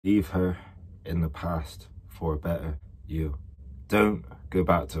Leave her in the past for a better you. Don't go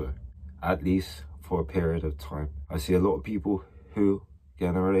back to her, at least for a period of time. I see a lot of people who get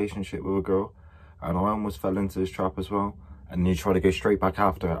in a relationship with a girl, and I almost fell into this trap as well, and you try to go straight back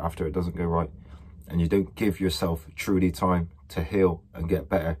after it doesn't go right, and you don't give yourself truly time to heal and get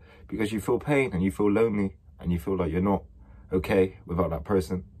better because you feel pain and you feel lonely and you feel like you're not okay without that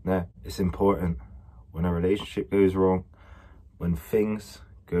person there. It's important when a relationship goes wrong, when things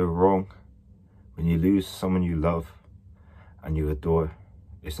go wrong, when you lose someone you love and you adore,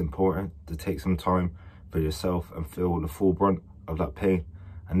 it's important to take some time for yourself and feel the full brunt of that pain.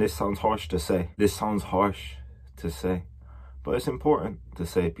 And this sounds harsh to say. But it's important to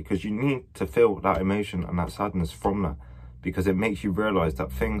say because you need to feel that emotion and that sadness from that, because it makes you realize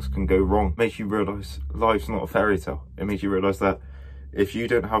that things can go wrong. It makes you realize life's not a fairy tale. It makes you realize that if you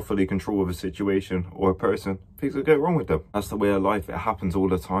don't have fully control of a situation or a person, things will go wrong with them. That's the way of life. It happens all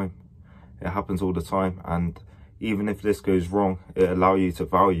the time. It happens all the time. And even if this goes wrong, it allows you to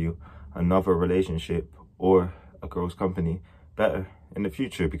value another relationship or a girl's company better in the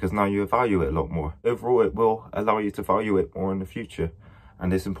future, because now you value it a lot more. Overall, it will allow you to value it more in the future.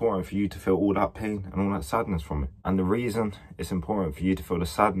 And it's important for you to feel all that pain and all that sadness from it. And the reason it's important for you to feel the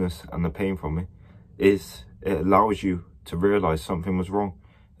sadness and the pain from it is it allows you to realize something was wrong.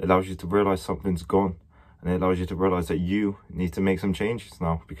 It allows you to realize something's gone. And it allows you to realize that you need to make some changes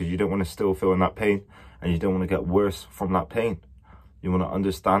now, because you don't want to still feel in that pain and you don't want to get worse from that pain. You want to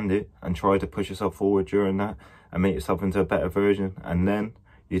understand it and try to push yourself forward during that and make yourself into a better version. And then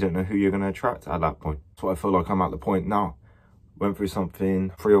you don't know who you're going to attract at that point. That's what I feel like I'm at the point now. Went through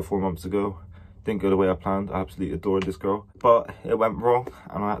something 3 or 4 months ago. Didn't go the way I planned. I absolutely adored this girl. But it went wrong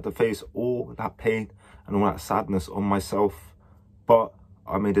and I had to face all that pain and all that sadness on myself. But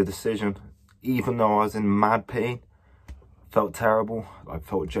I made a decision, even though I was in mad pain, felt terrible. I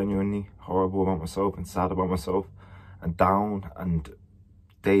felt genuinely horrible about myself and sad about myself and down, and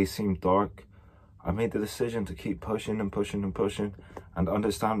days seemed dark. I made the decision to keep pushing and pushing and pushing and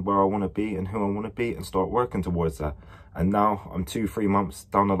understand where I want to be and who I want to be and start working towards that. And now I'm 2-3 months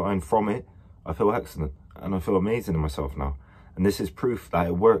down the line from it. I feel excellent and I feel amazing in myself now. And this is proof that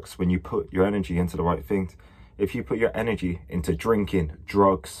it works when you put your energy into the right things. If you put your energy into drinking,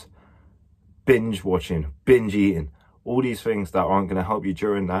 drugs, binge watching, binge eating, all these things that aren't going to help you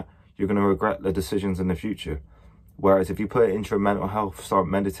during that, you're going to regret the decisions in the future. Whereas if you put it into your mental health, start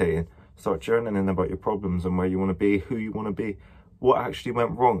meditating, start journaling about your problems and where you want to be, who you want to be, what actually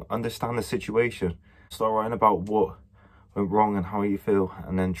went wrong, understand the situation, start writing about what went wrong and how you feel,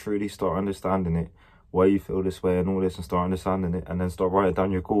 and then truly start understanding it, why you feel this way and all this, and start understanding it, and then start writing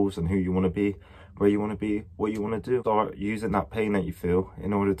down your goals and who you want to be, where you want to be, what you want to do. Start using that pain that you feel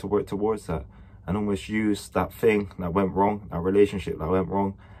in order to work towards that, and almost use that thing that went wrong, that relationship that went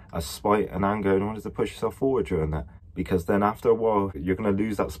wrong, as spite and anger in order to push yourself forward during that. Because then after a while, you're going to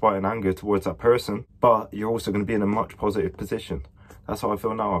lose that spite and anger towards that person, but you're also going to be in a much positive position. That's how I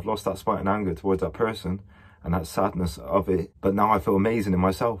feel now. I've lost that spite and anger towards that person and that sadness of it, but now I feel amazing in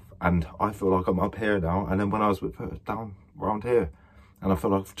myself and I feel like I'm up here now. And then when I was with her, down around here, and I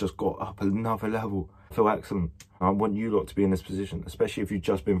feel like I've just got up another level. I feel excellent. I want you lot to be in this position, especially if you've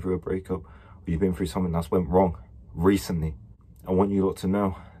just been through a breakup or you've been through something that's went wrong recently. I want you lot to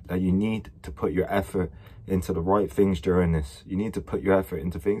know that you need to put your effort into the right things during this. You need to put your effort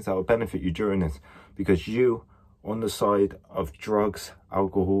into things that will benefit you during this, because you on the side of drugs,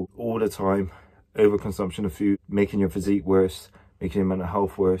 alcohol, all the time, overconsumption of food, making your physique worse, making your mental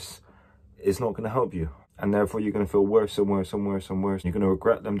health worse, is not going to help you. And therefore you're going to feel worse and worse and worse and worse. You're going to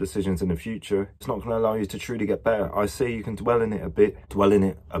regret them decisions in the future. It's not going to allow you to truly get better. I say you can dwell in it a bit, dwell in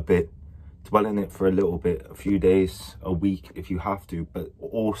it for a little bit, a few days, a week if you have to, but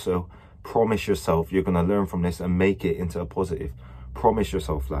also promise yourself you're going to learn from this and make it into a positive. Promise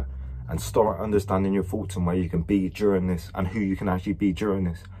yourself that, and start understanding your thoughts and where you can be during this and who you can actually be during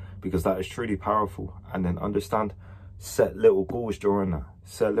this, because that is truly powerful. And then understand, set little goals during that.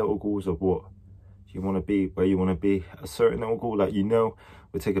 Set little goals of what you want to be, where you want to be. A certain little goal that you know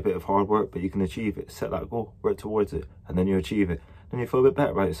will take a bit of hard work, but you can achieve it. Set that goal, work towards it, and then you achieve it. Then you feel a bit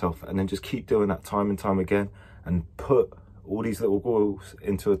better about yourself, and then just keep doing that time and time again, and put all these little goals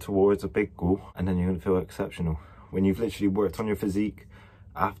towards a big goal, and then you're going to feel exceptional. When you've literally worked on your physique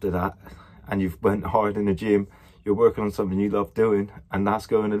after that, and you've went hard in the gym, you're working on something you love doing, and that's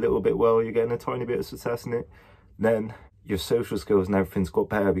going a little bit well, you're getting a tiny bit of success in it, then your social skills and everything's got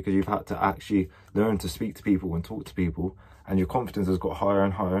better because you've had to actually learn to speak to people and talk to people, and your confidence has got higher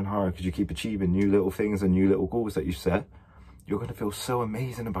and higher and higher because you keep achieving new little things and new little goals that you set. You're going to feel so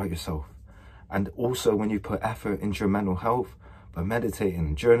amazing about yourself. And also when you put effort into your mental health, by meditating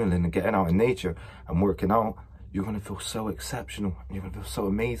and journaling and getting out in nature and working out, you're going to feel so exceptional. And you're going to feel so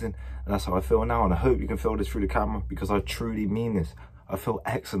amazing. And that's how I feel now. And I hope you can feel this through the camera, because I truly mean this. I feel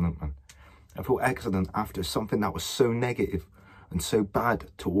excellent, man. I feel excellent after something that was so negative and so bad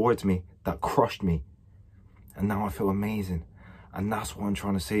towards me, that crushed me. And now I feel amazing. And that's what I'm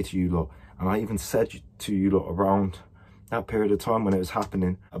trying to say to you lot. And I even said to you lot around that period of time when it was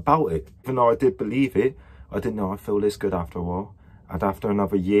happening about it. Even though I did believe it, I didn't know I'd feel this good after a while. And after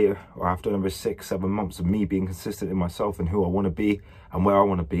another year, or after another 6-7 months of me being consistent in myself and who I want to be and where I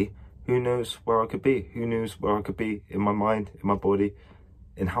want to be, who knows where I could be? Who knows where I could be in my mind, in my body,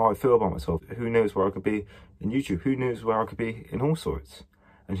 in how I feel about myself? Who knows where I could be in YouTube? Who knows where I could be in all sorts?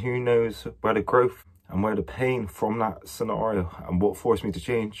 And who knows where the growth and where the pain from that scenario and what forced me to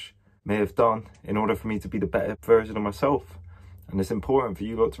change may have done in order for me to be the better version of myself. And it's important for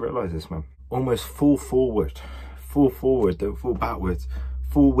you lot to realise this, man. Almost fall forward, don't fall backwards.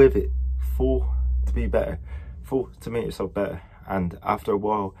 Fall with it, fall to be better, fall to make yourself better. And after a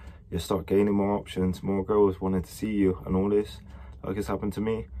while, you'll start gaining more options, more girls wanting to see you and all this, like it's happened to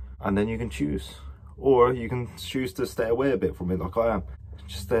me. And then you can choose. Or you can choose to stay away a bit from it, like I am.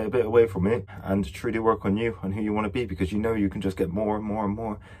 Just stay a bit away from it and truly work on you and who you want to be, because you know you can just get more and more and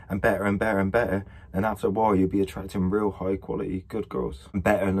more and better and better and better. And after a while, you'll be attracting real high quality, good girls,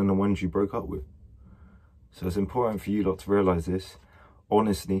 better than the ones you broke up with. So it's important for you lot to realise this.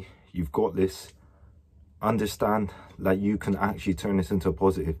 Honestly, you've got this. Understand that you can actually turn this into a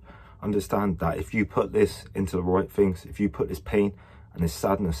positive. Understand that if you put this into the right things, if you put this pain and this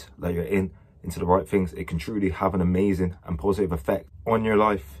sadness that you're in into the right things, it can truly have an amazing and positive effect on your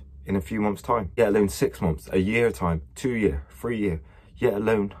life in a few months' time. Yet alone 6 months, a year time, 2 year, 3 year, yet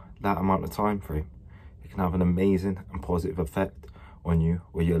alone that amount of time frame. It can have an amazing and positive effect on you,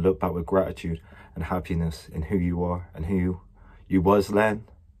 where you look back with gratitude and happiness in who you are and who you was then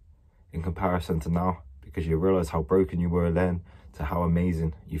in comparison to now, because you realize how broken you were then to how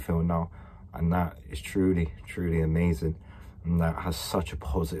amazing you feel now. And that is truly, truly amazing. And that has such a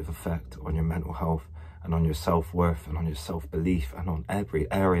positive effect on your mental health and on your self-worth and on your self-belief and on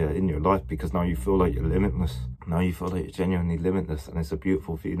every area in your life, because now you feel like you're limitless. Now you feel like you're genuinely limitless, and it's a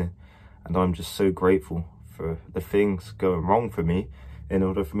beautiful feeling. And I'm just so grateful for the things going wrong for me in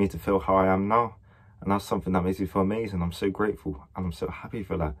order for me to feel how I am now. And that's something that makes me feel amazing. I'm so grateful and I'm so happy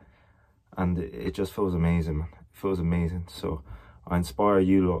for that. And it just feels amazing, man. It feels amazing. So I inspire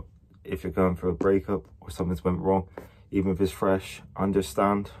you lot, if you're going through a breakup or something's went wrong, even if it's fresh,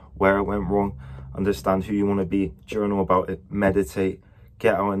 understand where it went wrong, understand who you want to be, journal about it, meditate,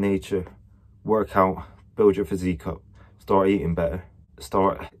 get out in nature, work out, build your physique up, start eating better,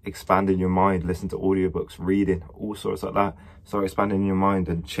 start expanding your mind, listen to audiobooks, reading, all sorts like that. Start expanding your mind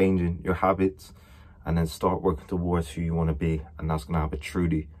and changing your habits, and then start working towards who you want to be. And that's going to have a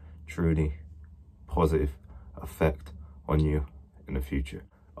truly, truly positive effect on you in the future.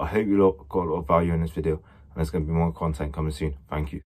 I hope you lot got a lot of value in this video, and there's going to be more content coming soon. Thank you.